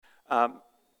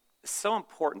It's so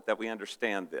important that we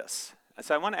understand this.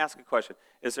 So I want to ask a question.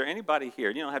 Is there anybody here,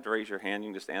 you don't have to raise your hand, you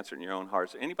can just answer it in your own heart.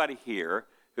 Is there anybody here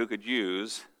who could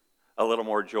use a little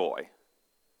more joy?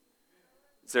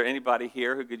 Is there anybody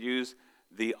here who could use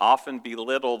the often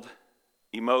belittled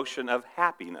emotion of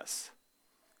happiness?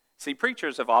 See,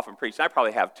 preachers have often preached, and I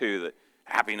probably have too, that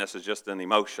happiness is just an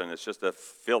emotion. It's just a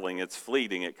feeling. It's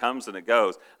fleeting. It comes and it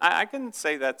goes. I can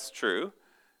say that's true.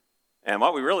 And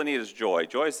what we really need is joy.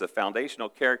 Joy is the foundational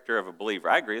character of a believer.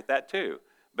 I agree with that too.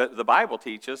 But the Bible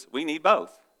teaches we need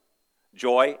both,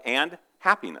 joy and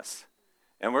happiness.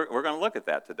 And we're going to look at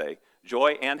that today,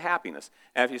 joy and happiness.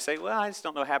 And if you say, well, I just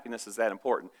don't know happiness is that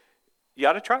important, you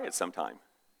ought to try it sometime.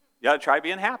 You ought to try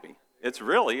being happy. It's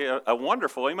really a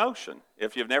wonderful emotion.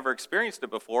 If you've never experienced it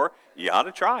before, you ought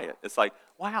to try it. It's like,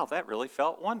 wow, that really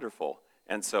felt wonderful.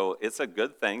 And so it's a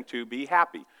good thing to be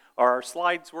happy. Are our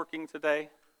slides working today?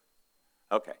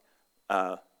 Okay.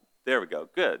 There we go.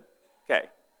 Good. Okay.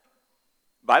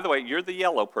 By the way, you're the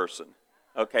yellow person.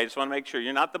 Okay, just want to make sure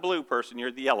you're not the blue person,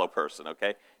 you're the yellow person,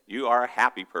 okay? You are a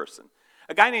happy person.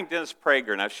 A guy named Dennis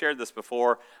Prager, and I've shared this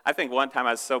before. I think one time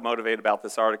I was so motivated about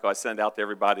this article, I sent it out to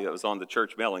everybody that was on the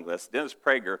church mailing list. Dennis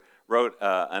Prager wrote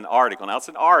an article. Now, it's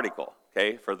an article,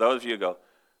 okay? For those of you who go,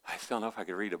 I just don't know if I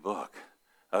could read a book.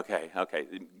 Okay.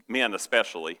 Men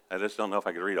especially. I just don't know if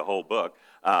I could read a whole book.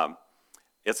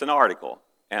 It's an article,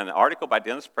 and an article by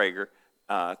Dennis Prager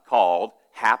called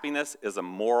Happiness is a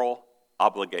Moral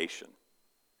Obligation.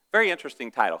 Very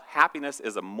interesting title. Happiness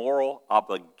is a moral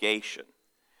obligation.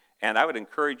 And I would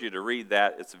encourage you to read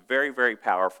that. It's very, very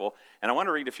powerful. And I want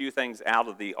to read a few things out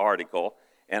of the article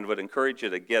and would encourage you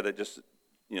to get it. Just,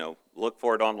 look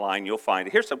for it online. You'll find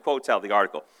it. Here's some quotes out of the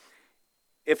article.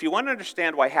 If you want to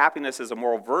understand why happiness is a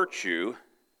moral virtue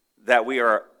that we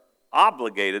are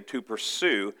obligated to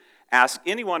pursue, ask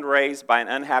anyone raised by an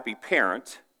unhappy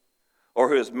parent or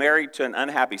who is married to an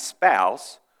unhappy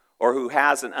spouse or who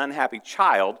has an unhappy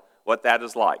child what that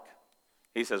is like.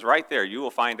 He says right there, you will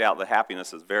find out that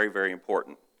happiness is very, very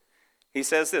important. He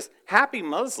says this, happy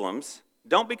Muslims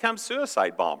don't become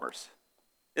suicide bombers.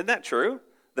 Isn't that true?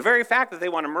 The very fact that they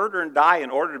want to murder and die in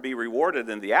order to be rewarded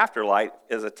in the afterlife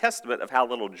is a testament of how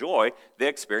little joy they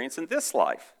experience in this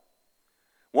life.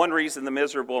 One reason the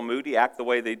miserable and moody act the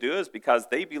way they do is because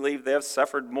they believe they have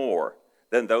suffered more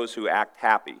than those who act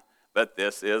happy. But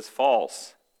this is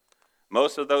false.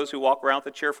 Most of those who walk around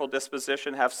with a cheerful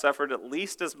disposition have suffered at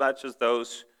least as much as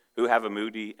those who have a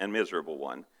moody and miserable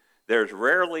one. There's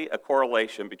rarely a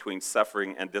correlation between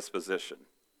suffering and disposition.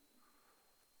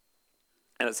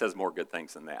 And it says more good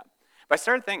things than that. If I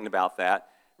started thinking about that,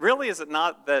 really is it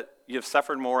not that you've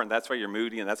suffered more and that's why you're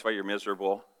moody and that's why you're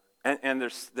miserable? And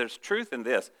there's truth in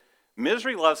this.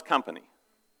 Misery loves company.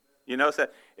 You notice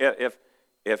that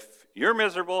if you're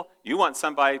miserable, you want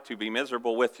somebody to be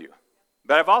miserable with you.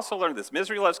 But I've also learned this.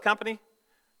 Misery loves company.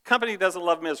 Company doesn't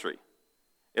love misery.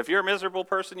 If you're a miserable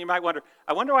person, you might wonder,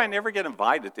 I wonder why I never get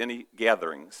invited to any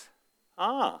gatherings.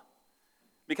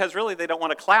 Because really they don't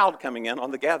want a cloud coming in on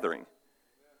the gathering.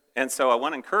 And so I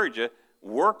want to encourage you,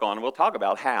 work on, we'll talk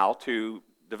about how to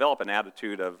develop an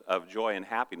attitude of joy and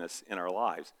happiness in our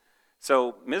lives.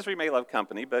 So misery may love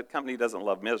company, but company doesn't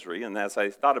love misery. And as I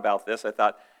thought about this, I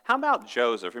thought, how about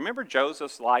Joseph? Remember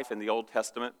Joseph's life in the Old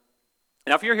Testament?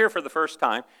 Now, if you're here for the first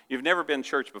time, you've never been to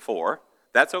church before,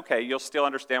 that's okay. You'll still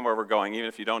understand where we're going, even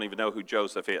if you don't even know who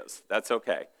Joseph is. That's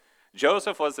okay.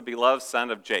 Joseph was the beloved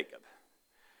son of Jacob.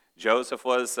 Joseph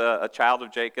was a child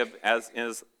of Jacob as in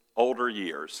his older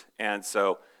years. And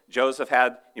so Joseph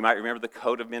had, you might remember, the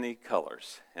coat of many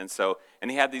colors. And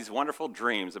he had these wonderful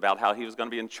dreams about how he was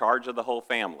going to be in charge of the whole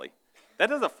family.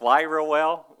 That doesn't fly real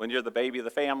well when you're the baby of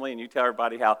the family and you tell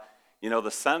everybody how,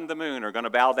 the sun and the moon are going to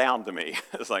bow down to me.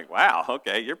 It's like, wow,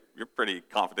 okay, you're pretty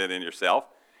confident in yourself.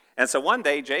 And so one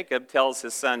day, Jacob tells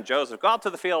his son Joseph, go out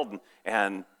to the field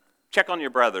and check on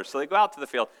your brothers. So they go out to the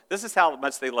field. This is how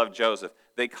much they loved Joseph.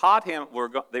 They caught him,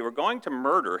 they were going to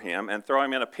murder him and throw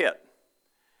him in a pit.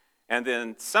 And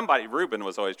then Reuben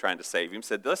was always trying to save him,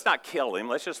 said, let's not kill him,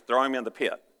 let's just throw him in the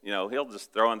pit. He'll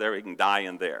just throw him there, he can die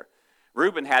in there.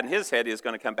 Reuben had in his head he was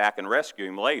going to come back and rescue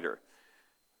him later.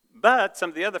 But some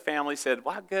of the other families said,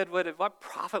 what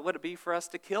profit would it be for us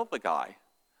to kill the guy?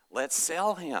 Let's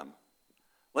sell him.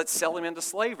 Let's sell him into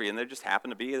slavery. And there just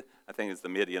happened to be, I think it's the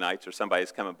Midianites or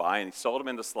somebody's coming by, and he sold him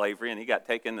into slavery, and he got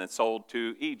taken and sold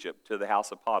to Egypt, to the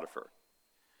house of Potiphar.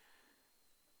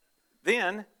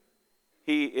 Then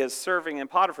he is serving in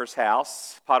Potiphar's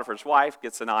house. Potiphar's wife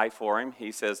gets an eye for him.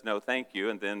 He says, no, thank you.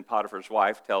 And then Potiphar's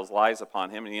wife tells lies upon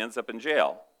him, and he ends up in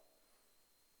jail.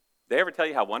 Did they ever tell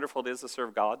you how wonderful it is to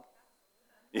serve God?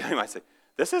 You might say,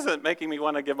 this isn't making me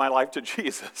want to give my life to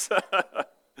Jesus.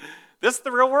 This is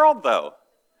the real world, though.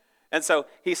 And so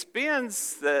he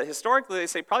spends, historically they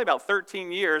say probably about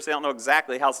 13 years. They don't know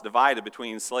exactly how it's divided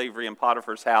between slavery in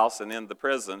Potiphar's house and in the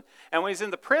prison. And when he's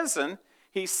in the prison,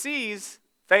 he sees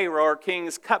Pharaoh, or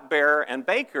king's cupbearer and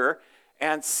baker,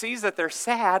 and sees that they're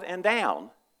sad and down.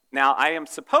 Now, I am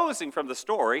supposing from the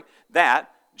story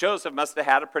that Joseph must have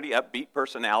had a pretty upbeat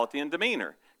personality and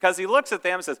demeanor, because he looks at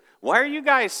them and says, "Why are you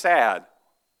guys sad?"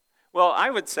 Well, I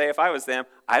would say if I was them,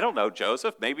 I don't know,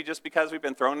 Joseph, maybe just because we've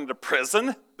been thrown into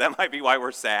prison, that might be why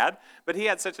we're sad. But he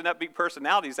had such an upbeat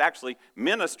personality, he's actually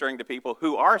ministering to people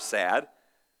who are sad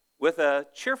with a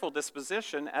cheerful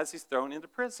disposition as he's thrown into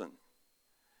prison.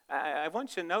 I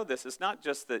want you to know this. It's not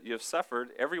just that you've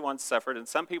suffered. Everyone's suffered, and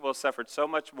some people have suffered so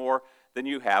much more than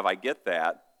you have. I get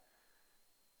that.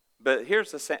 But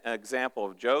here's an example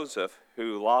of Joseph,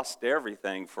 who lost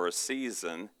everything for a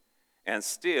season and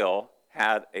still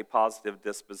had a positive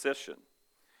disposition.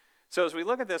 So as we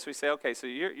look at this, we say, okay, so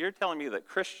you're telling me that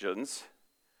Christians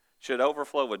should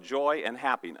overflow with joy and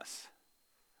happiness.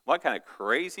 What kind of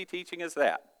crazy teaching is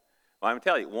that? Well, I'm going to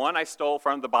tell you, one I stole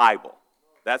from the Bible.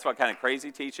 That's what kind of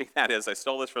crazy teaching that is. I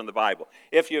stole this from the Bible.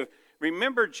 If you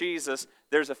remember Jesus,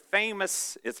 there's a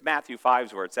famous, it's Matthew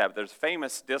 5's where it's at, but there's a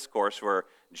famous discourse where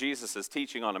Jesus is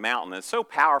teaching on a mountain. And it's so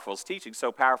powerful, his teaching's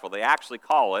so powerful, they actually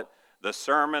call it the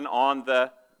Sermon on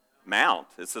the Mount.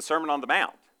 It's the Sermon on the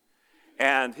Mount.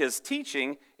 And his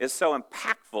teaching is so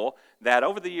impactful that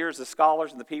over the years, the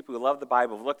scholars and the people who love the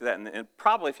Bible have looked at that, and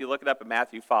probably if you look it up in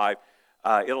Matthew 5,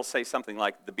 it'll say something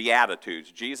like the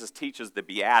Beatitudes. Jesus teaches the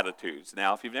Beatitudes.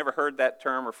 Now, if you've never heard that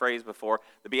term or phrase before,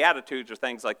 the Beatitudes are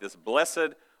things like this: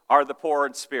 blessed are the poor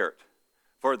in spirit,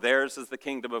 for theirs is the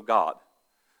kingdom of God.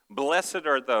 Blessed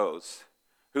are those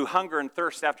who hunger and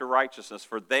thirst after righteousness,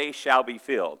 for they shall be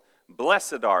filled.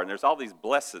 Blessed are, and there's all these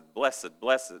blessed, blessed,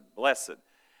 blessed, blessed.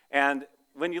 And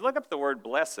when you look up the word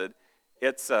blessed,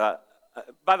 it's,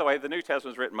 by the way, the New Testament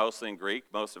was written mostly in Greek.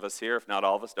 Most of us here, if not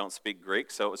all of us, don't speak Greek,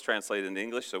 so it was translated into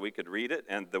English so we could read it.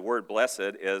 And the word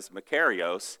blessed is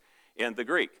makarios in the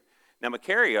Greek. Now,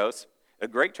 makarios, a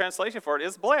great translation for it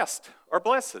is blessed or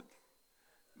blessed.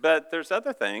 But there's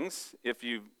other things. If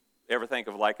you ever think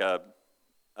of like a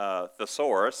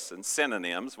thesaurus and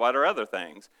synonyms, what are other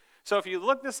things? So if you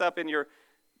look this up in your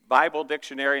Bible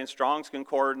dictionary and Strong's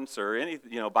Concordance or any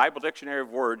Bible dictionary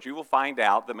of words, you will find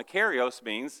out that makarios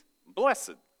means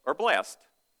blessed or blessed.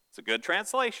 It's a good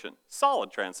translation,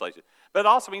 solid translation. But it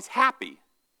also means happy.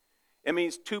 It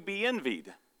means to be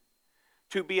envied,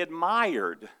 to be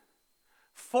admired,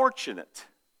 fortunate,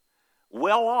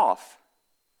 well off.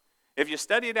 If you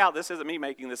study it out, this isn't me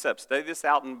making this up, study this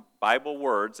out in Bible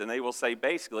words, and they will say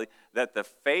basically that the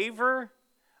favor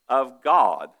of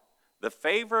God, the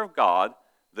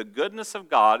goodness of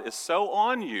God is so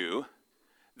on you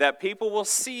that people will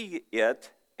see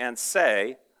it and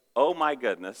say, "Oh my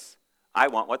goodness, I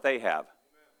want what they have."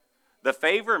 The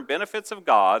favor and benefits of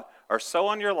God are so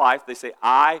on your life, they say,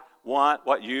 "I want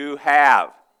what you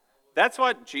have." That's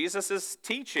what Jesus is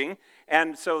teaching.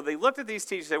 And so they looked at these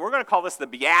teachings and said, we're going to call this the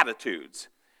Beatitudes.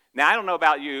 Now, I don't know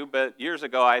about you, but years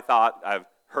ago I thought, I've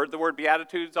heard the word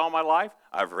Beatitudes all my life.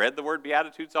 I've read the word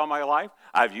Beatitudes all my life.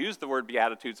 I've used the word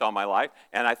Beatitudes all my life.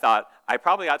 And I thought, I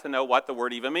probably ought to know what the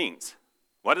word even means.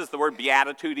 What does the word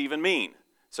Beatitude even mean?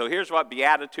 So here's what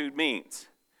Beatitude means.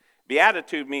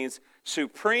 Beatitude means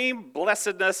supreme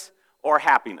blessedness or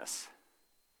happiness.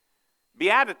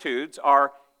 Beatitudes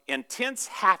are intense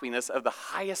happiness of the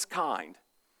highest kind.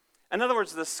 In other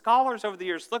words, the scholars over the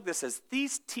years look at this as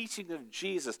these teachings of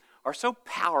Jesus are so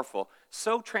powerful,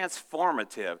 so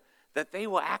transformative, that they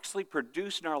will actually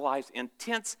produce in our lives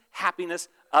intense happiness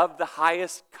of the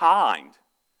highest kind.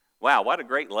 Wow, what a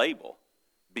great label.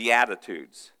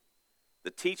 Beatitudes,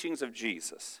 the teachings of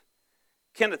Jesus.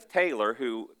 Kenneth Taylor,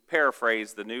 who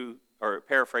paraphrased the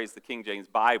King James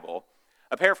Bible,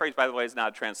 a paraphrase, by the way, is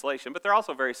not a translation, but they're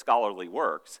also very scholarly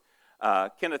works.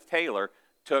 Kenneth Taylor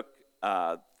took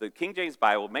the King James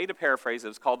Bible, made a paraphrase that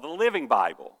was called the Living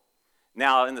Bible.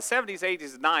 Now, in the 70s,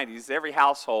 80s, and 90s, every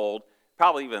household,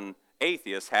 probably even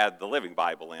atheists, had the Living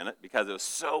Bible in it because it was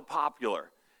so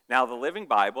popular. Now, the Living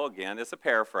Bible, again, is a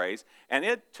paraphrase, and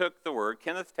it took the word,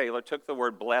 Kenneth Taylor took the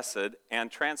word blessed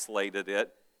and translated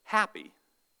it happy.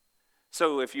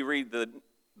 So if you read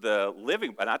the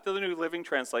Living, but not the New Living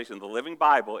Translation, the Living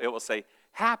Bible, it will say,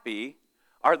 happy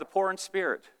are the poor in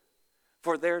spirit,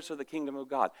 for theirs are the kingdom of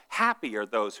God. Happy are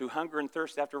those who hunger and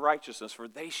thirst after righteousness, for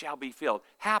they shall be filled.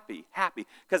 Happy, happy,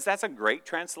 because that's a great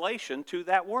translation to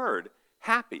that word,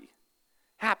 happy.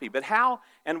 Happy, but how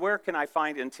and where can I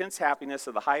find intense happiness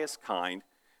of the highest kind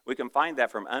We can find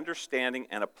that from understanding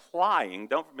and applying,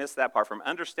 don't miss that part, from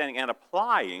understanding and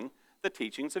applying the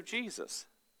teachings of Jesus.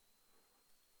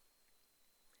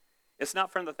 It's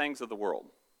not from the things of the world.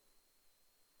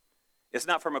 It's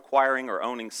not from acquiring or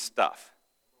owning stuff.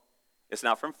 It's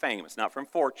not from fame. It's not from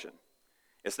fortune.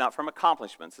 It's not from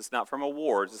accomplishments. It's not from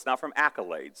awards. It's not from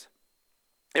accolades.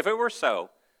 If it were so,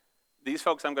 these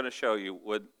folks I'm going to show you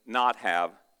would not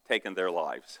have taken their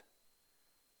lives.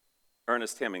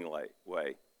 Ernest Hemingway,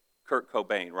 Kurt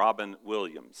Cobain, Robin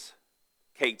Williams,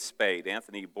 Kate Spade,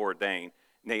 Anthony Bourdain,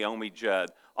 Naomi Judd.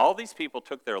 All these people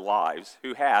took their lives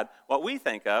who had what we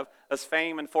think of as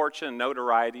fame and fortune,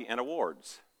 notoriety, and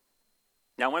awards.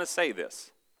 Now, I want to say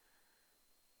this.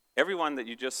 Everyone that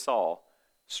you just saw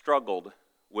struggled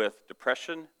with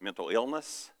depression, mental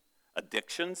illness,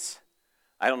 addictions.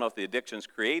 I don't know if the addictions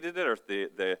created it or if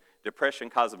the depression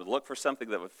caused them to look for something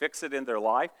that would fix it in their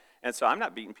life. And so I'm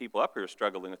not beating people up who are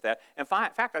struggling with that. In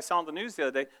fact, I saw on the news the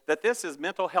other day that this is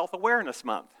Mental Health Awareness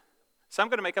Month. So I'm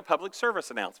going to make a public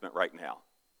service announcement right now.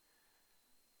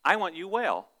 I want you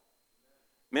well,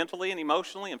 mentally and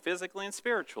emotionally and physically and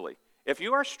spiritually. If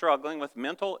you are struggling with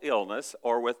mental illness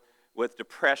or with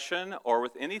depression or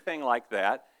with anything like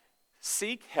that,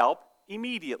 seek help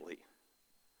immediately.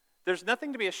 There's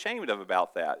nothing to be ashamed of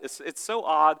about that. It's so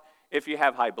odd if you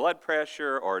have high blood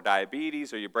pressure or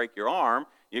diabetes or you break your arm,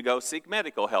 you go seek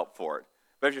medical help for it.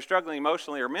 But if you're struggling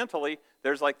emotionally or mentally,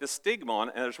 there's like this stigma on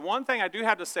it. And there's one thing I do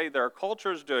have to say that our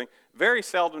culture is doing. Very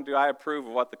seldom do I approve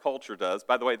of what the culture does.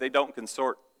 By the way, they don't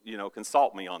consult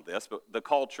me on this, but the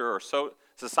culture or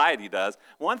society does.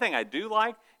 One thing I do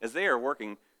like is they are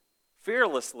working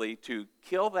fearlessly to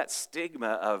kill that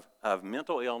stigma of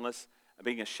mental illness,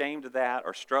 being ashamed of that,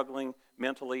 or struggling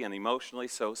mentally and emotionally.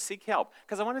 So seek help.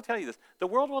 Because I want to tell you this, the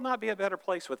world will not be a better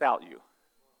place without you.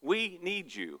 We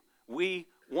need you. We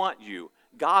want you.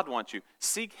 God wants you.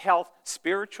 Seek health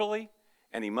spiritually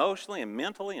and emotionally and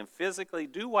mentally and physically.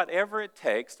 Do whatever it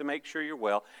takes to make sure you're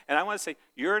well. And I want to say,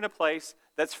 you're in a place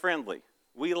that's friendly.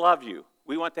 We love you.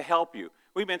 We want to help you.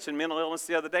 We mentioned mental illness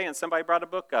the other day, and somebody brought a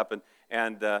book up,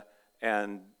 and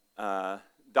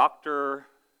Dr.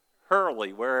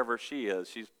 Hurley, wherever she is,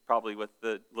 she's probably with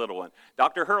the little one.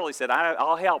 Dr. Hurley said,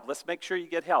 I'll help. Let's make sure you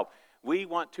get help. We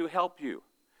want to help you.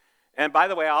 And by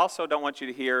the way, I also don't want you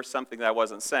to hear something that I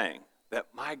wasn't saying. That,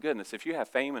 my goodness, if you have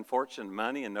fame and fortune,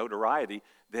 money and notoriety,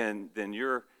 then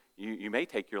you may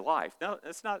take your life. No,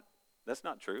 that's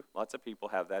not true. Lots of people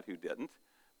have that who didn't.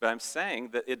 But I'm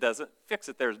saying that it doesn't fix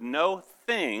it. There's no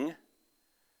thing,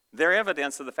 they're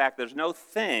evidence of the fact there's no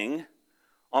thing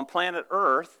on planet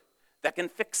Earth that can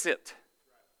fix it.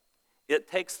 It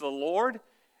takes the Lord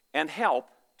and help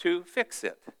to fix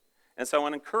it. And so I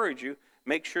want to encourage you,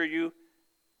 make sure you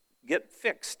get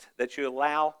fixed, that you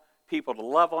allow people to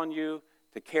love on you,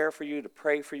 to care for you, to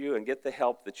pray for you, and get the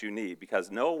help that you need. Because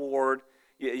no award,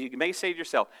 you may say to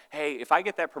yourself, hey, if I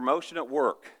get that promotion at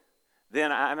work,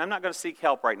 then I'm not going to seek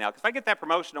help right now. Because if I get that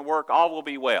promotion at work, all will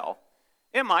be well.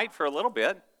 It might for a little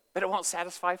bit, but it won't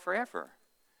satisfy forever.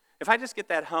 If I just get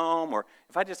that home, or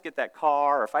if I just get that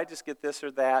car, or if I just get this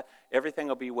or that, everything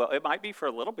will be well. It might be for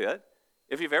a little bit.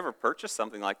 If you've ever purchased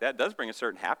something like that, it does bring a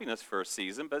certain happiness for a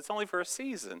season, but it's only for a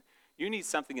season. You need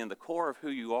something in the core of who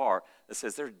you are that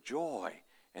says there's joy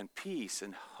and peace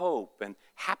and hope and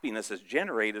happiness is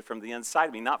generated from the inside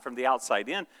of me, not from the outside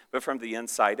in, but from the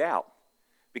inside out.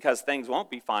 Because things won't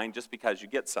be fine just because you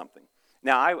get something.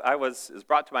 Now, it was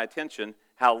brought to my attention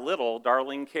how little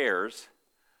Darlene cares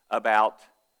about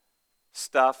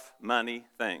stuff, money,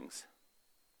 things.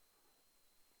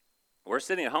 We're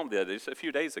sitting at home the other day, just a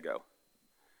few days ago.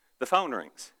 The phone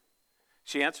rings.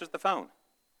 She answers the phone.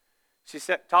 She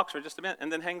talks for just a minute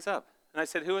and then hangs up. And I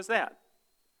said, who is that?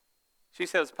 She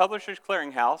says, Publishers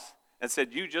Clearinghouse, and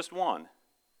said, you just won.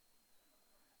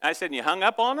 And I said, and you hung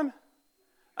up on them?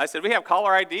 I said, we have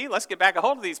caller ID. Let's get back a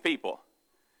hold of these people.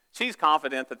 She's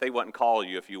confident that they wouldn't call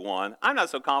you if you won. I'm not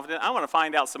so confident. I want to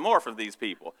find out some more from these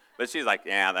people. But she's like,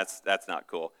 yeah, that's not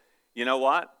cool. You know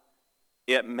what?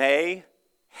 It may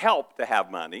help to have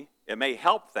money. It may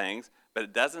help things, but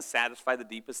it doesn't satisfy the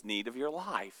deepest need of your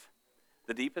life.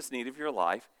 The deepest need of your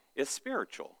life is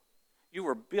spiritual. You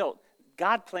were built.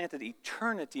 God planted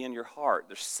eternity in your heart.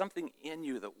 There's something in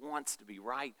you that wants to be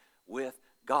right with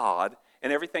God,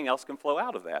 and everything else can flow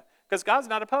out of that. Because God's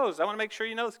not opposed. I want to make sure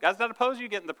you know this. God's not opposed to you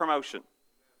getting the promotion.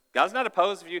 God's not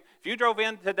opposed if you drove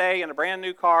in today in a brand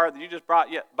new car that you just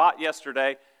bought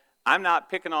yesterday. I'm not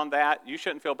picking on that. You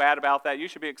shouldn't feel bad about that. You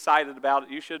should be excited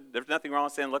about it. There's nothing wrong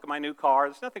with saying, look at my new car.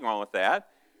 There's nothing wrong with that.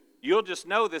 You'll just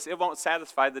know this. It won't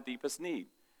satisfy the deepest need.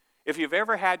 If you've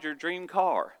ever had your dream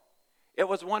car, it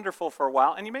was wonderful for a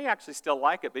while, and you may actually still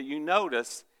like it, but you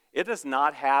notice it does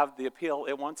not have the appeal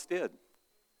it once did.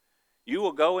 You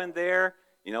will go in there,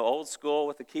 old school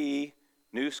with the key,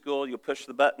 new school, you'll push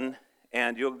the button,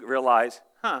 and you'll realize,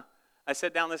 I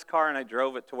sat down in this car and I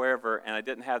drove it to wherever, and I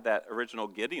didn't have that original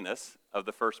giddiness of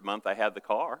the first month I had the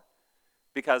car,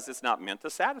 because it's not meant to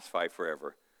satisfy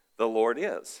forever. The Lord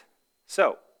is.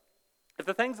 So, if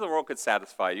the things of the world could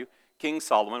satisfy you, King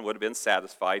Solomon would have been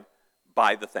satisfied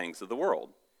by the things of the world.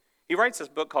 He writes this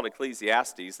book called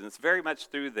Ecclesiastes, and it's very much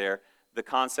through there the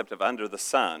concept of under the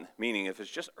sun, meaning if it's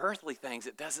just earthly things,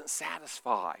 it doesn't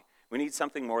satisfy. We need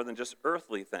something more than just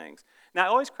earthly things. Now, I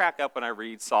always crack up when I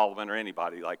read Solomon or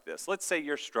anybody like this. Let's say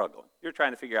you're struggling. You're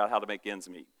trying to figure out how to make ends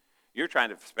meet.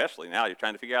 Especially now, you're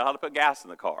trying to figure out how to put gas in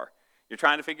the car. You're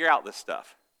trying to figure out this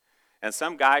stuff. And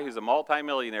some guy who's a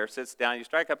multimillionaire sits down, you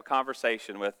strike up a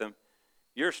conversation with him.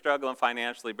 You're struggling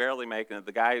financially, barely making it.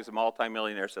 The guy who's a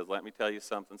multimillionaire says, let me tell you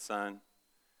something, son.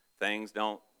 Things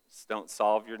don't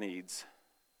solve your needs.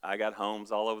 I got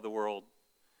homes all over the world.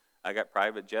 I got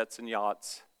private jets and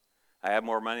yachts. I have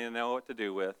more money than I know what to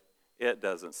do with. It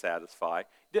doesn't satisfy.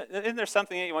 Isn't there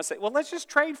something that you want to say? Well, let's just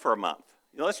trade for a month.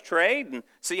 Let's trade and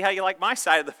see how you like my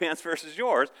side of the fence versus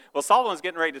yours. Well, Solomon's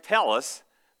getting ready to tell us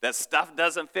that stuff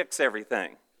doesn't fix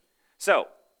everything. So,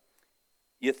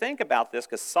 you think about this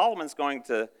because Solomon's going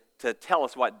to tell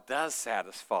us what does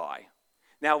satisfy.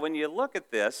 Now, when you look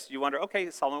at this, you wonder, okay,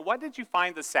 Solomon, what did you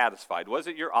find that satisfied? Was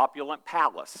it your opulent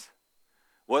palace?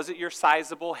 Was it your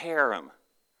sizable harem?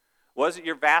 Was it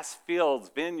your vast fields,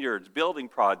 vineyards, building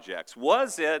projects?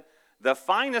 Was it the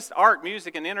finest art,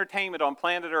 music, and entertainment on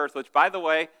planet Earth, which, by the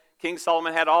way, King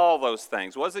Solomon had all those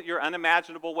things. Was it your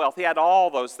unimaginable wealth? He had all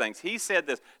those things. He said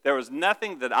this, there was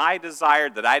nothing that I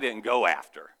desired that I didn't go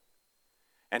after.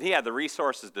 And he had the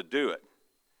resources to do it.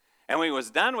 And when he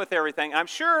was done with everything, I'm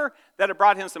sure that it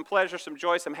brought him some pleasure, some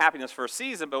joy, some happiness for a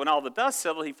season, but when all the dust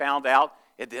settled, he found out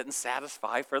it didn't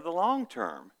satisfy for the long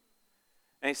term.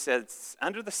 And he said,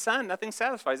 under the sun, nothing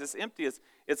satisfies. It's empty,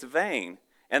 it's vain.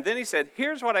 And then he said,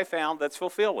 here's what I found that's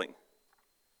fulfilling.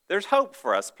 There's hope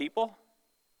for us, people.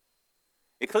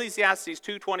 Ecclesiastes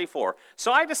 2:24.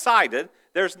 So I decided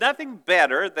there's nothing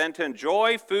better than to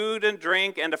enjoy food and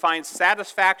drink and to find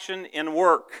satisfaction in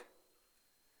work.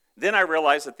 Then I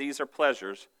realized that these are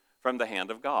pleasures from the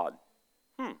hand of God.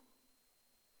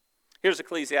 Here's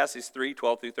Ecclesiastes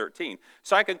 3:12 through 13.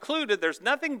 So I concluded there's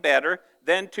nothing better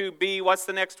than to be, what's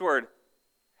the next word?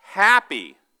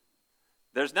 Happy.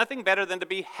 There's nothing better than to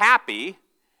be happy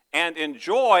and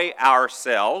enjoy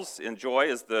ourselves. Enjoy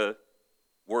is the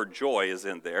word joy is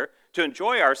in there. To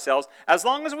enjoy ourselves as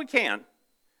long as we can.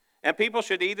 And people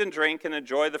should eat and drink and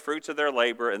enjoy the fruits of their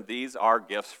labor, and these are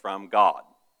gifts from God.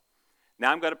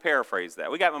 Now I'm going to paraphrase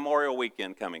that. We got Memorial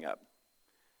Weekend coming up.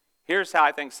 Here's how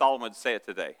I think Solomon would say it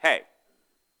today. Hey,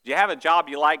 do you have a job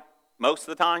you like most of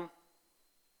the time?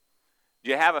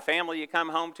 Do you have a family you come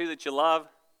home to that you love?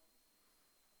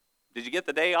 Did you get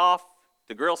the day off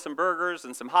to grill some burgers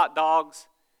and some hot dogs,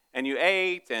 and you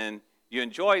ate and you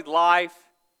enjoyed life?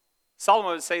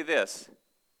 Solomon would say this,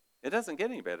 it doesn't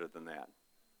get any better than that.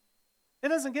 It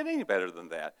doesn't get any better than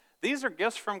that. These are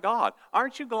gifts from God.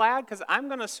 Aren't you glad? Because I'm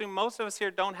going to assume most of us here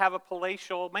don't have a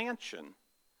palatial mansion.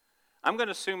 I'm going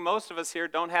to assume most of us here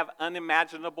don't have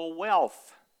unimaginable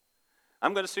wealth.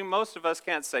 I'm going to assume most of us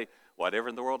can't say, whatever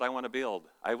in the world I want to build,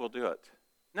 I will do it.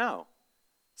 No.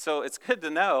 So it's good to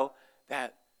know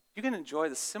that you can enjoy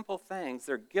the simple things.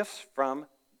 They're gifts from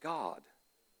God.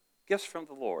 Gifts from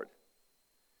the Lord.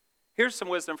 Here's some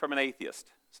wisdom from an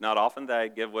atheist. It's not often that I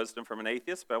give wisdom from an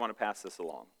atheist, but I want to pass this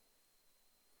along.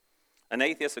 An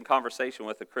atheist in conversation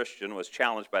with a Christian was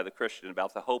challenged by the Christian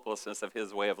about the hopelessness of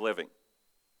his way of living.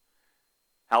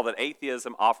 How that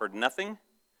atheism offered nothing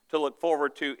to look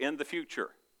forward to in the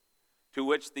future. To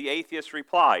which the atheist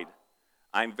replied,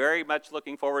 I'm very much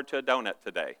looking forward to a donut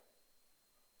today.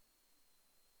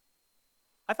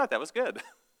 I thought that was good.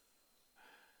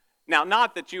 Now,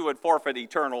 not that you would forfeit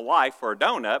eternal life for a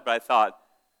donut, but I thought,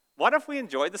 what if we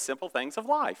enjoyed the simple things of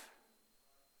life?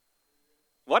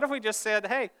 What if we just said,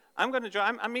 hey, I'm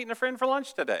meeting a friend for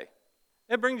lunch today.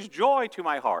 It brings joy to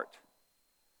my heart.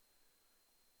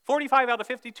 45 out of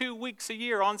 52 weeks a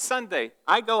year on Sunday,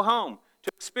 I go home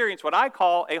to experience what I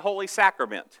call a holy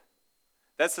sacrament.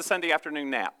 That's the Sunday afternoon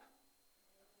nap.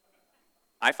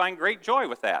 I find great joy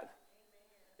with that.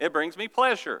 It brings me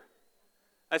pleasure.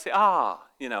 I say,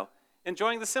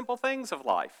 enjoying the simple things of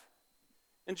life.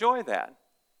 Enjoy that.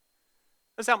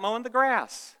 I was out mowing the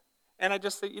grass. And I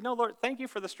just say, Lord, thank you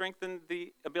for the strength and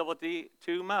the ability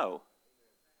to mow.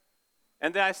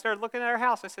 And then I started looking at our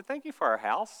house. I said, thank you for our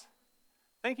house.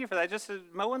 Thank you for that. Just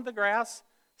mowing the grass,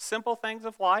 simple things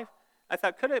of life. I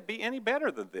thought, could it be any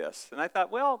better than this? And I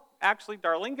thought, well, actually,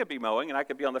 Darlene could be mowing, and I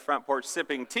could be on the front porch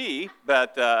sipping tea,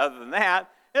 but other than that,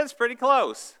 it's pretty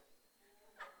close.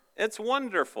 It's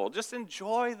wonderful. Just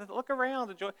enjoy, look around,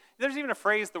 enjoy. There's even a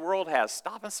phrase the world has,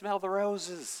 stop and smell the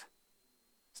roses.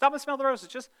 Stop and smell the roses.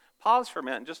 Just pause for a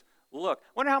minute and just look.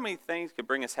 I wonder how many things could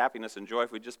bring us happiness and joy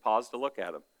if we just pause to look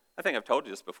at them. I think I've told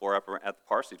you this before. Up at the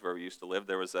parsonage where we used to live,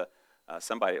 there was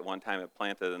somebody at one time had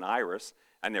planted an iris.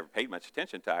 I never paid much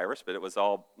attention to iris, but it was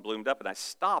all bloomed up, and I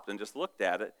stopped and just looked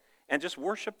at it and just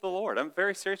worshiped the Lord. I'm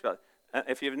very serious about it.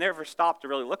 If you've never stopped to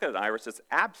really look at an iris, it's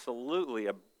absolutely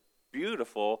a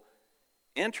beautiful,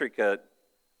 intricate,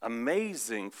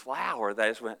 amazing flower that I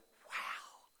just went,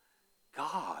 wow,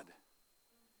 God,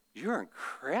 you're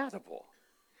incredible.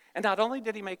 And not only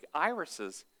did he make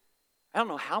irises, I don't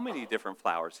know how many different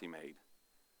flowers he made.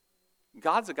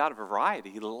 God's a God of variety.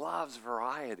 He loves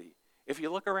variety. If you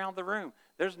look around the room,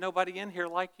 there's nobody in here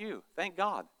like you. Thank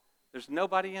God. There's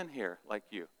nobody in here like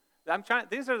you.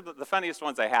 These are the funniest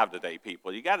ones I have today,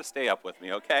 people. You got to stay up with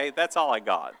me, okay? That's all I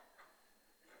got.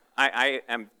 I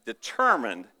am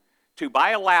determined to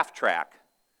buy a laugh track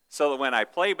so that when I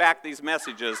play back these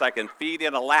messages, I can feed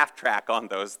in a laugh track on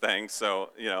those things so,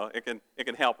 it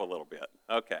can help a little bit.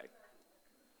 Okay.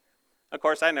 Of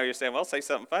course, I know you're saying, well, say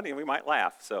something funny and we might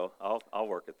laugh, so I'll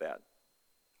work at that.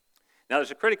 Now,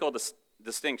 there's a critical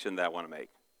distinction that I want to make.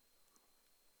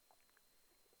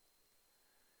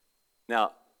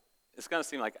 Now, it's going to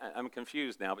seem like I'm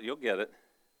confused now, but you'll get it.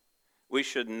 We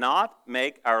should not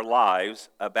make our lives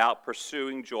about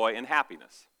pursuing joy and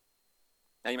happiness.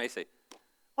 Now, you may say,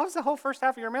 what was the whole first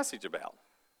half of your message about?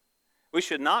 We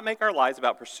should not make our lives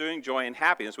about pursuing joy and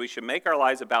happiness. We should make our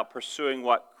lives about pursuing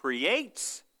what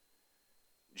creates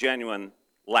genuine,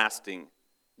 lasting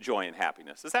joy and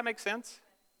happiness. Does that make sense?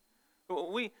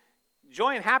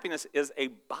 Joy and happiness is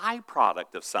a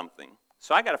byproduct of something.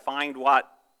 So I got to find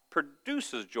what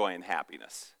produces joy and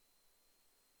happiness.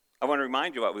 I want to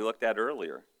remind you what we looked at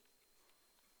earlier.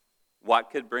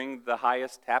 What could bring the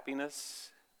highest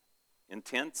happiness,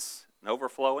 intense and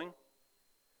overflowing?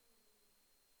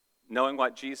 Knowing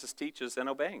what Jesus teaches and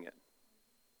obeying it.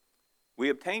 We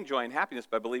obtain joy and happiness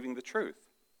by believing the truth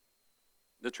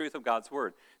of God's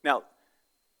word. Now,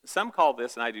 some call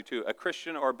this, and I do too, a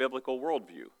Christian or biblical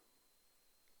worldview.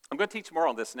 I'm going to teach more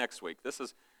on this next week.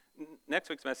 Next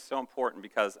week's message is so important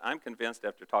because I'm convinced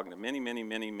after talking to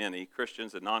many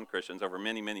Christians and non-Christians over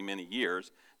many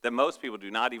years that most people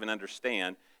do not even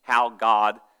understand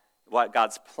what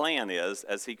God's plan is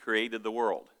as he created the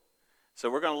world. So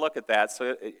we're going to look at that.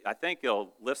 So I think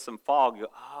it'll lift some fog. You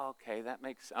go, okay,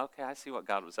 I see what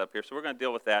God was up here. So we're going to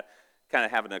deal with that, kind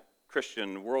of having a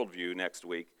Christian worldview next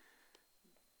week.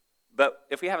 But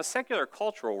if we have a secular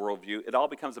cultural worldview, it all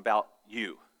becomes about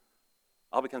you.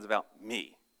 It all becomes about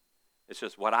me. It's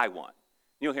just what I want.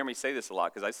 You'll hear me say this a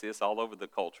lot because I see this all over the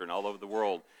culture and all over the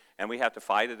world, and we have to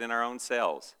fight it in our own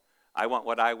selves. I want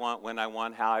what I want, when I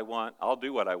want, how I want. I'll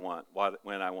do what I want,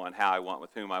 when I want, how I want, with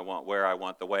whom I want, where I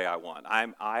want, the way I want.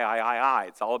 I.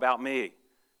 It's all about me.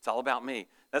 It's all about me.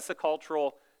 That's the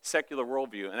cultural, secular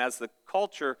worldview. And as the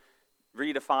culture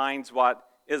redefines what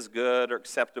is good or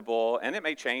acceptable, and it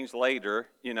may change later,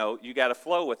 you got to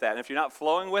flow with that. And if you're not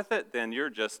flowing with it, then you're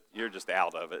just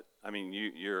out of it. I mean,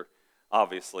 you're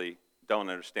obviously don't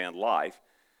understand life.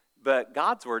 But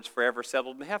God's word's forever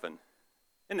settled in heaven.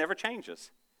 It never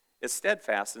changes. It's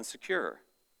steadfast and secure.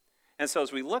 And so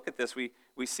as we look at this, we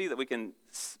see that we can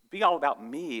be all about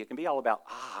me. It can be all about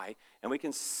I. And we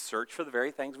can search for the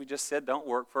very things we just said don't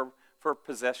work for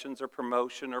possessions or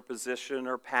promotion or position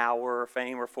or power or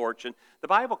fame or fortune. The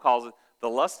Bible calls it the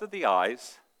lust of the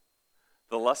eyes,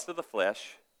 the lust of the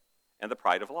flesh, and the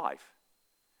pride of life.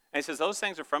 And he says those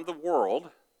things are from the world,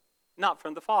 not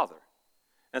from the Father.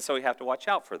 And so we have to watch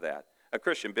out for that. A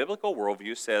Christian biblical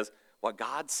worldview says what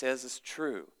God says is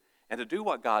true. And to do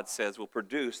what God says will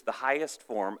produce the highest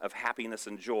form of happiness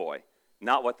and joy,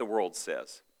 not what the world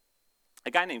says.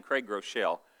 A guy named Craig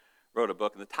Groeschel wrote a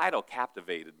book, and the title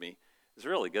captivated me. It's a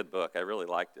really good book. I really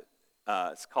liked it.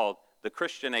 It's called The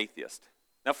Christian Atheist.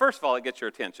 Now, first of all, it gets your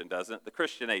attention, doesn't it? The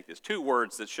Christian Atheist. Two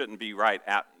words that shouldn't be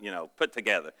put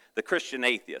together. The Christian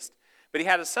Atheist. But he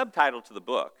had a subtitle to the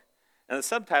book. And the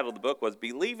subtitle of the book was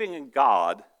Believing in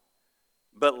God,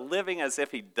 but Living as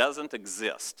if He Doesn't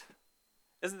Exist.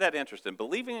 Isn't that interesting?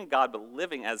 Believing in God, but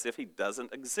living as if He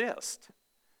doesn't exist.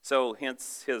 So,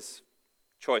 hence his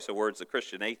choice of words, the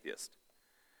Christian Atheist.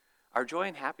 Our joy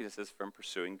and happiness is from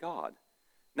pursuing God.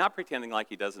 Not pretending like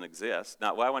He doesn't exist.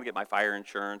 Not, I want to get my fire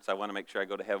insurance. I want to make sure I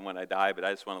go to heaven when I die, but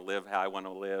I just want to live how I want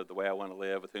to live, the way I want to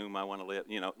live, with whom I want to live.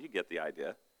 You get the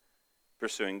idea.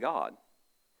 Pursuing God.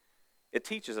 it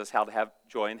teaches us how to have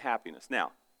joy and happiness.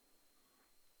 Now,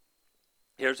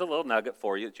 here's a little nugget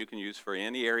for you that you can use for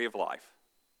any area of life.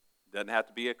 Doesn't have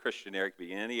to be a Christian area, it could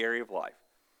be any area of life.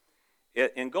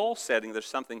 In goal setting, there's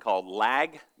something called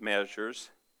lag measures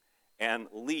and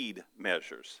lead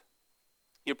measures.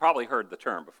 You've probably heard the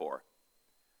term before.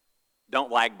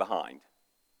 Don't lag behind.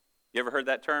 You ever heard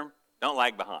that term? Don't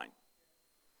lag behind.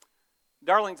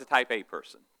 Darlene's a type A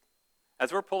person.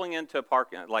 As we're pulling into a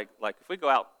parking lot, like if we go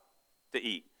out to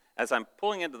eat, as I'm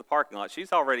pulling into the parking lot,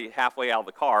 she's already halfway out of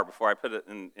the car before I put it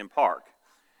in park.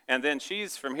 And then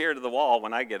she's from here to the wall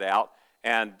when I get out.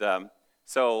 And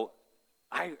so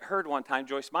I heard one time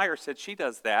Joyce Meyer said she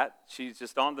does that. She's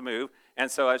just on the move.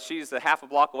 And so as she's a half a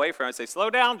block away from her, I say, slow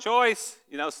down, Joyce.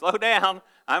 Slow down.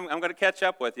 I'm going to catch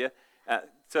up with you.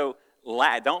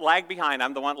 Don't lag behind.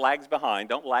 I'm the one that lags behind.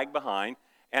 Don't lag behind.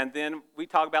 And then we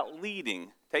talk about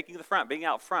leading, taking the front, being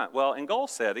out front. Well, in goal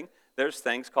setting, there's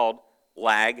things called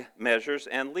lag measures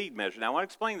and lead measures. Now, I want to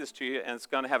explain this to you, and it's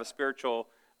going to have a spiritual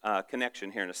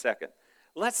connection here in a second.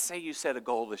 Let's say you set a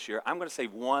goal this year. I'm going to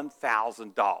save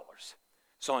 $1,000.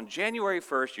 So on January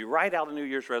 1st, you write out a New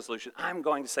Year's resolution. I'm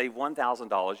going to save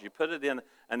 $1,000. You put it in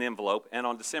an envelope, and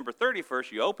on December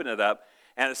 31st, you open it up,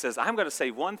 and it says, I'm going to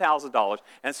save $1,000.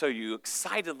 And so you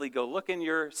excitedly go look in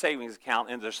your savings account,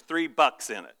 and there's $3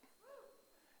 in it.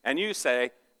 And you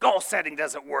say, goal setting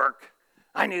doesn't work.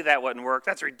 I knew that wouldn't work.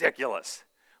 That's ridiculous.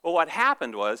 Well, what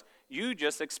happened was you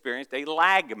just experienced a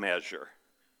lag measure.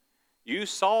 You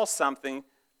saw something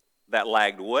that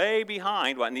lagged way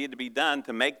behind what needed to be done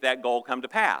to make that goal come to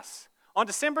pass. On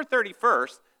December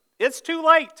 31st, it's too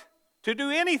late to do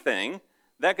anything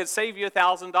that could save you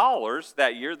 $1,000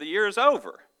 that year. The year is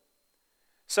over.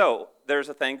 So there's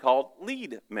a thing called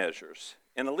lead measures.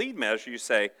 In a lead measure, you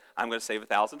say, I'm going to save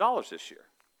 $1,000 this year.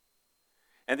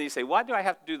 And then you say, what do I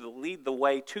have to do to lead the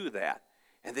way to that?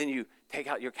 And then you take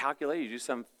out your calculator, you do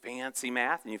some fancy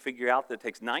math, and you figure out that it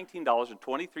takes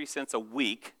 $19.23 a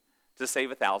week to save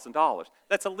 $1,000.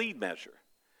 That's a lead measure.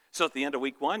 So at the end of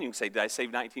week 1, you can say, did I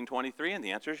save $19.23? And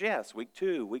the answer is yes. Week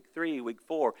 2, week 3, week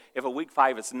 4. If a week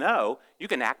 5 is no, you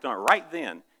can act on it right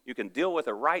then. You can deal with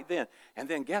it right then. And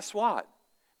then guess what?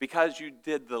 Because you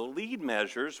did the lead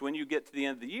measures, when you get to the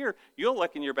end of the year, you'll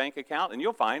look in your bank account and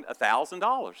you'll find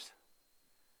 $1,000.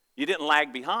 You didn't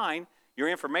lag behind. Your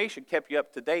information kept you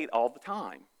up to date all the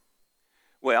time.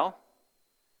 Well,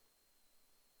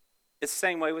 it's the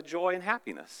same way with joy and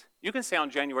happiness. You can say on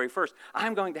January 1st,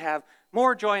 I'm going to have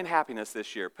more joy and happiness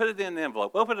this year. Put it in the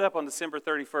envelope. Open it up on December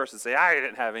 31st and say, I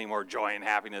didn't have any more joy and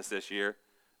happiness this year.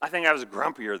 I think I was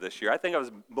grumpier this year. I think I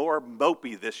was more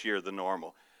mopey this year than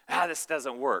normal. This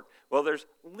doesn't work. Well, there's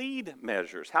lead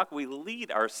measures. How can we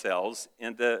lead ourselves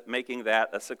into making that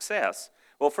a success?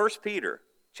 Well, 1 Peter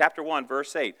chapter 1,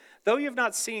 verse 8. Though you have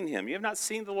not seen him, you have not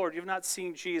seen the Lord, you have not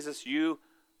seen Jesus, you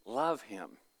love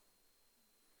him.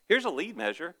 Here's a lead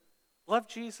measure. Love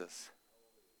Jesus.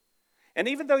 And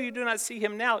even though you do not see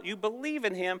him now, you believe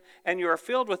in him, and you are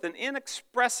filled with an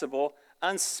inexpressible,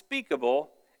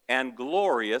 unspeakable, and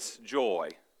glorious joy.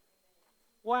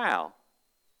 Wow.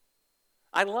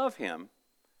 I love him.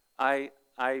 I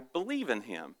believe in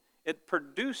him. It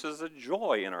produces a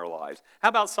joy in our lives. How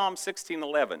about Psalm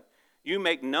 16:11? You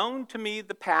make known to me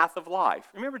the path of life.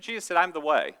 Remember, Jesus said, I'm the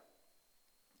way.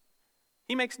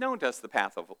 He makes known to us the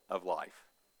path of life.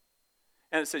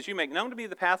 And it says, you make known to me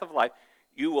the path of life.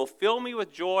 You will fill me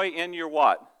with joy in your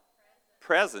what?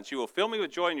 Presence. You will fill me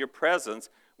with joy in your presence,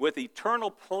 with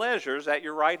eternal pleasures at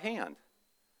your right hand.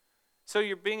 So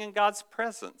you're being in God's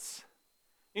presence.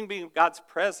 You can be in God's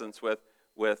presence with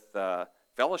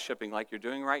fellowshipping like you're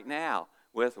doing right now,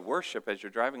 with worship as you're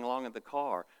driving along in the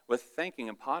car, with thinking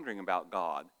and pondering about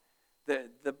God.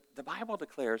 The Bible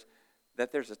declares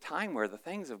that there's a time where the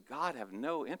things of God have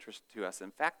no interest to us.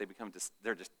 In fact,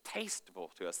 they're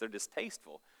distasteful to us. They're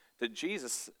distasteful. To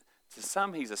Jesus, to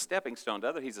some, he's a stepping stone. To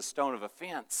others, he's a stone of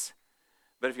offense.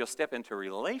 But if you'll step into a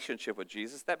relationship with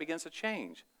Jesus, that begins to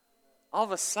change. All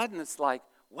of a sudden, it's like,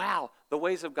 wow, the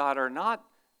ways of God are not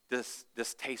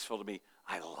distasteful to me.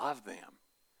 I love them.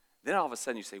 Then all of a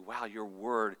sudden you say, wow, your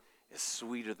word is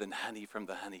sweeter than honey from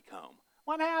the honeycomb.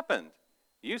 What happened?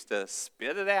 You used to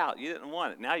spit it out. You didn't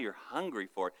want it. Now you're hungry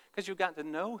for it because you've gotten to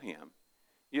know him.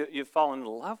 You've fallen in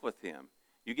love with him.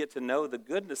 You get to know the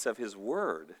goodness of his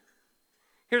word.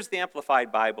 Here's the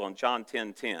Amplified Bible in John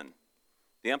 10:10.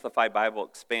 The Amplified Bible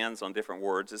expands on different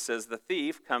words. It says, the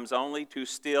thief comes only to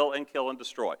steal and kill and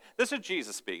destroy. This is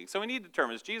Jesus speaking. So we need to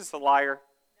determine, is Jesus a liar?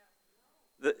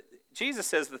 No. Jesus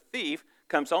says the thief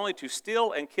comes only to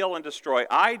steal and kill and destroy.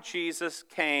 I, Jesus,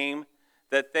 came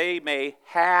that they may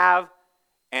have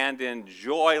and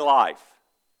enjoy life.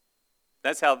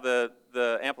 That's how the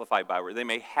the Amplified Bible. They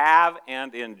may have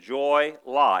and enjoy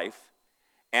life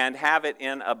and have it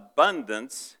in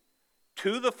abundance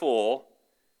to the full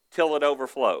till it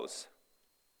overflows.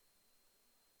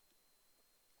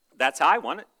 That's how I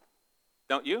want it,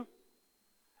 don't you?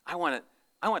 I want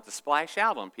it to splash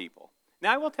out on people.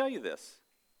 Now, I will tell you this.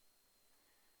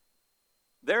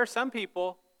 There are some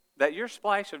people that your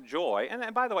splash of joy,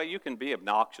 and by the way, you can be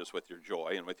obnoxious with your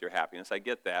joy and with your happiness. I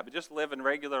get that. But just live in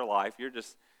regular life. You're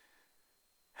just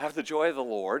have the joy of the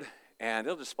Lord, and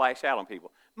it'll just splash out on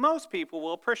people. Most people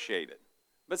will appreciate it.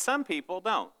 But some people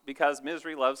don't, because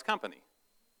misery loves company.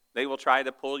 They will try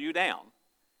to pull you down.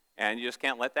 And you just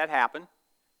can't let that happen.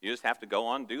 You just have to go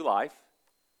on and do life.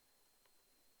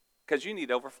 Because you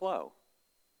need overflow.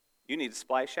 You need to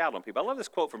splash out on people. I love this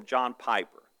quote from John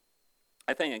Piper.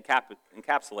 I think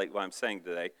encapsulate what I'm saying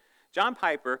today. John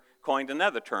Piper coined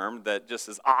another term that just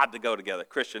is odd to go together.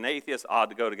 Christian atheist, odd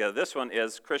to go together. This one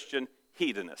is Christian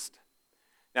hedonist.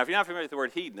 Now, if you're not familiar with the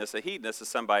word hedonist, a hedonist is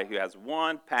somebody who has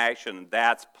one passion, and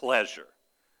that's pleasure.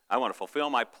 I want to fulfill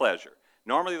my pleasure.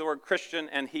 Normally, the word Christian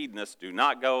and hedonist do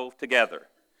not go together.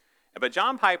 But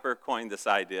John Piper coined this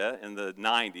idea in the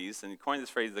 90s, and he coined this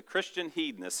phrase, the Christian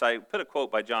hedonist. So I put a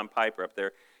quote by John Piper up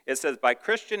there. It says, by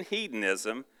Christian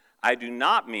hedonism, I do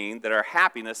not mean that our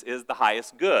happiness is the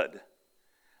highest good.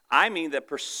 I mean that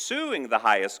pursuing the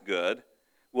highest good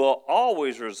will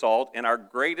always result in our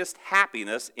greatest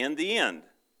happiness in the end.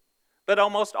 But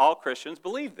almost all Christians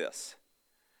believe this.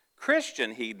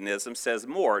 Christian hedonism says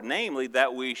more, namely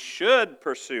that we should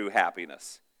pursue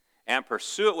happiness and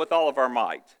pursue it with all of our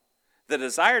might. The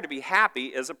desire to be happy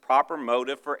is a proper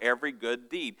motive for every good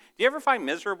deed. Do you ever find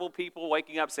miserable people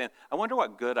waking up saying, I wonder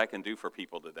what good I can do for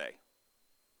people today?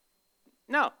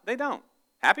 No, they don't.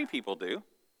 Happy people do.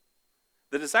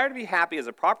 The desire to be happy is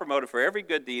a proper motive for every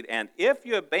good deed, and if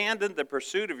you abandon the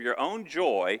pursuit of your own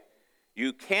joy,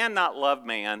 you cannot love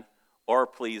man or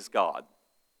please God.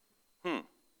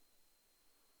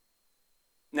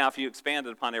 Now, if you expand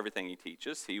it upon everything he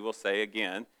teaches, he will say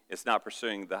again, it's not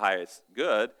pursuing the highest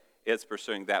good, it's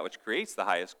pursuing that which creates the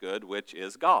highest good, which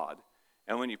is God.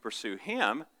 And when you pursue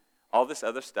him, all this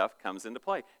other stuff comes into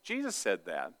play. Jesus said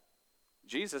that.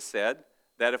 Jesus said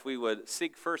that if we would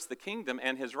seek first the kingdom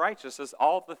and his righteousness,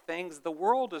 all the things the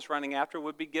world is running after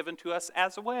would be given to us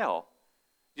as well.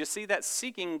 You see that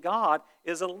seeking God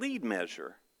is a lead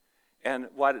measure. And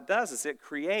what it does is it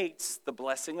creates the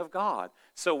blessing of God.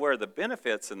 So where the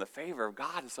benefits and the favor of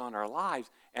God is on our lives,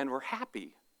 and we're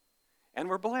happy, and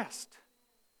we're blessed.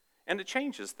 And it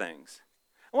changes things.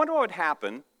 I wonder what would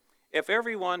happen if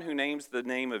everyone who names the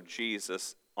name of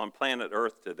Jesus on planet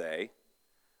Earth today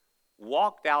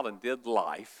walked out and did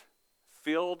life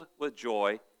filled with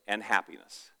joy and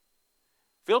happiness.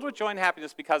 Filled with joy and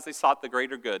happiness because they sought the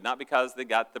greater good, not because they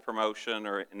got the promotion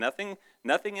or nothing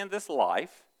in this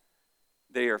life.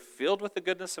 They are filled with the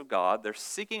goodness of God. They're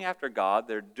seeking after God.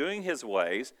 They're doing his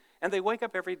ways. And they wake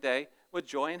up every day with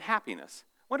joy and happiness.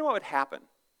 I wonder what would happen.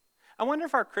 I wonder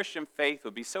if our Christian faith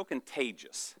would be so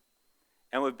contagious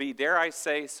and would be, dare I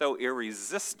say, so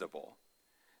irresistible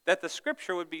that the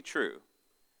scripture would be true.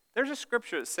 There's a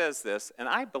scripture that says this, and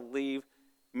I believe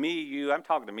me, you, I'm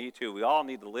talking to me too, we all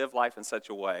need to live life in such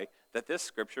a way that this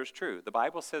scripture is true. The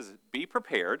Bible says, be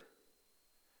prepared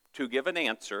to give an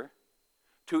answer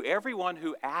to everyone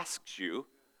who asks you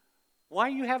why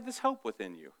you have this hope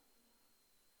within you.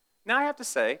 Now I have to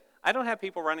say, I don't have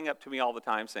people running up to me all the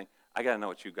time saying, I got to know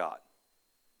what you got.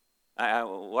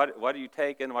 What are you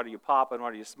taking? What are you popping?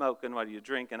 What are you smoking? What are you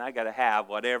drinking? I got to have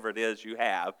whatever it is you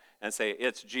have and say,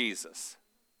 it's Jesus.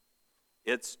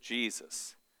 It's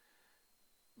Jesus.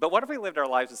 But what if we lived our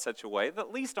lives in such a way that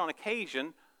at least on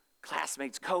occasion,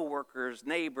 classmates, coworkers,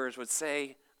 neighbors would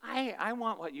say, I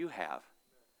want what you have.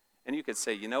 And you could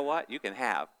say, you know what? You can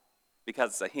have,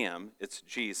 because it's a him, it's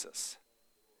Jesus.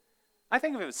 I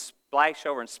think if it would splash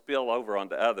over and spill over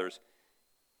onto others,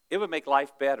 it would make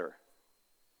life better.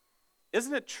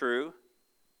 Isn't it true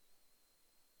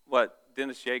what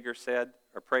Dennis Yeager said,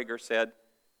 or Prager said?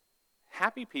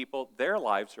 Happy people, their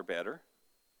lives are better.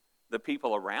 The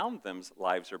people around them's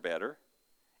lives are better.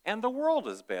 And the world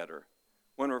is better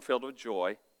when we're filled with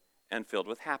joy and filled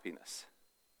with happiness.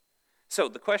 So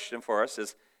the question for us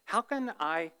is, how can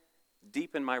I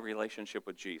deepen my relationship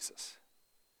with Jesus?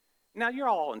 Now, you're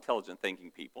all intelligent thinking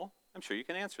people. I'm sure you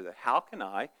can answer that. How can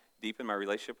I deepen my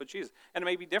relationship with Jesus? And it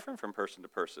may be different from person to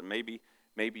person. Maybe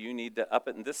you need to up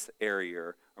it in this area,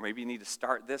 or maybe you need to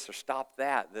start this or stop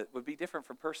that. That would be different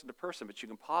from person to person, but you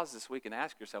can pause this week and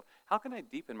ask yourself, how can I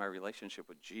deepen my relationship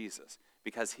with Jesus?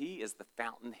 Because he is the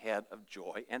fountainhead of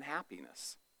joy and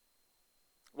happiness.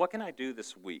 What can I do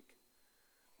this week?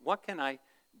 What can I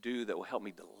do that will help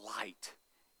me delight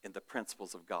in the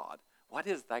principles of God? What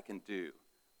is it I can do?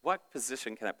 What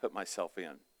position can I put myself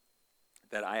in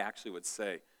that I actually would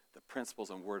say the principles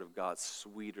and word of God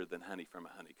sweeter than honey from a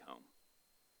honeycomb?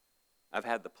 I've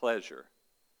had the pleasure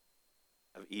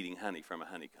of eating honey from a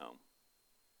honeycomb.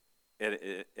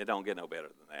 It don't get no better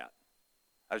than that.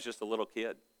 I was just a little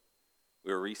kid.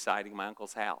 We were residing my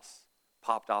uncle's house.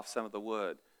 Popped off some of the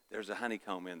wood. There's a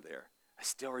honeycomb in there. I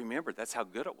still remember that's how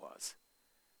good it was.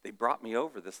 They brought me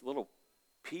over this little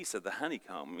piece of the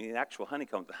honeycomb. I mean, the actual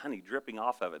honeycomb, the honey dripping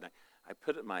off of it. And I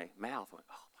put it in my mouth and went,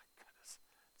 oh my goodness,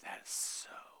 that is so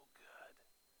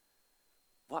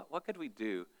good. What could we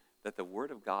do that the Word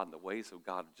of God and the ways of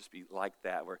God would just be like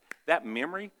that? Where that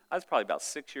memory, I was probably about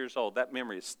 6 years old, that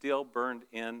memory is still burned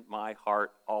in my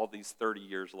heart all these 30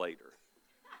 years later,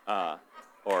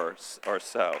 or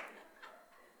so.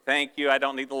 Thank you. I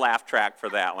don't need the laugh track for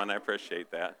that one. I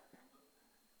appreciate that.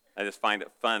 I just find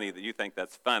it funny that you think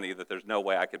that's funny, that there's no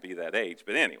way I could be that age.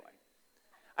 But anyway,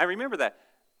 I remember that.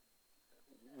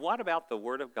 What about the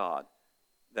Word of God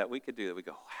that we could do that we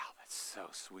go, wow, that's so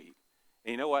sweet.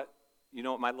 And you know what? You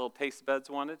know what my little taste buds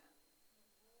wanted?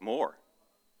 More.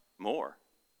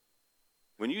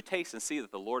 When you taste and see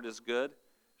that the Lord is good,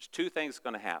 there's two things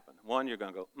going to happen. One, you're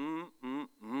going to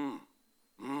go,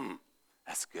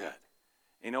 that's good.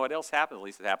 And you know what else happens? At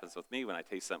least it happens with me when I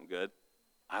taste something good.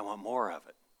 I want more of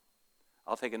it.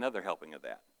 I'll take another helping of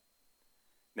that.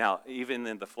 Now, even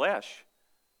in the flesh,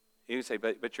 you say,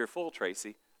 but you're full,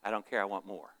 Tracy. I don't care. I want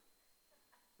more.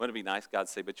 Wouldn't it be nice? God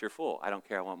say, but you're full. I don't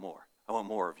care. I want more. I want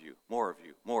more of you, more of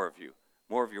you, more of you,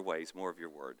 more of your ways, more of your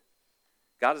word.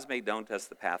 God has made known to us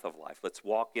the path of life. Let's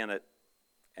walk in it,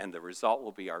 and the result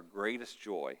will be our greatest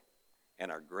joy,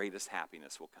 and our greatest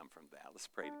happiness will come from that. Let's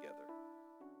pray together.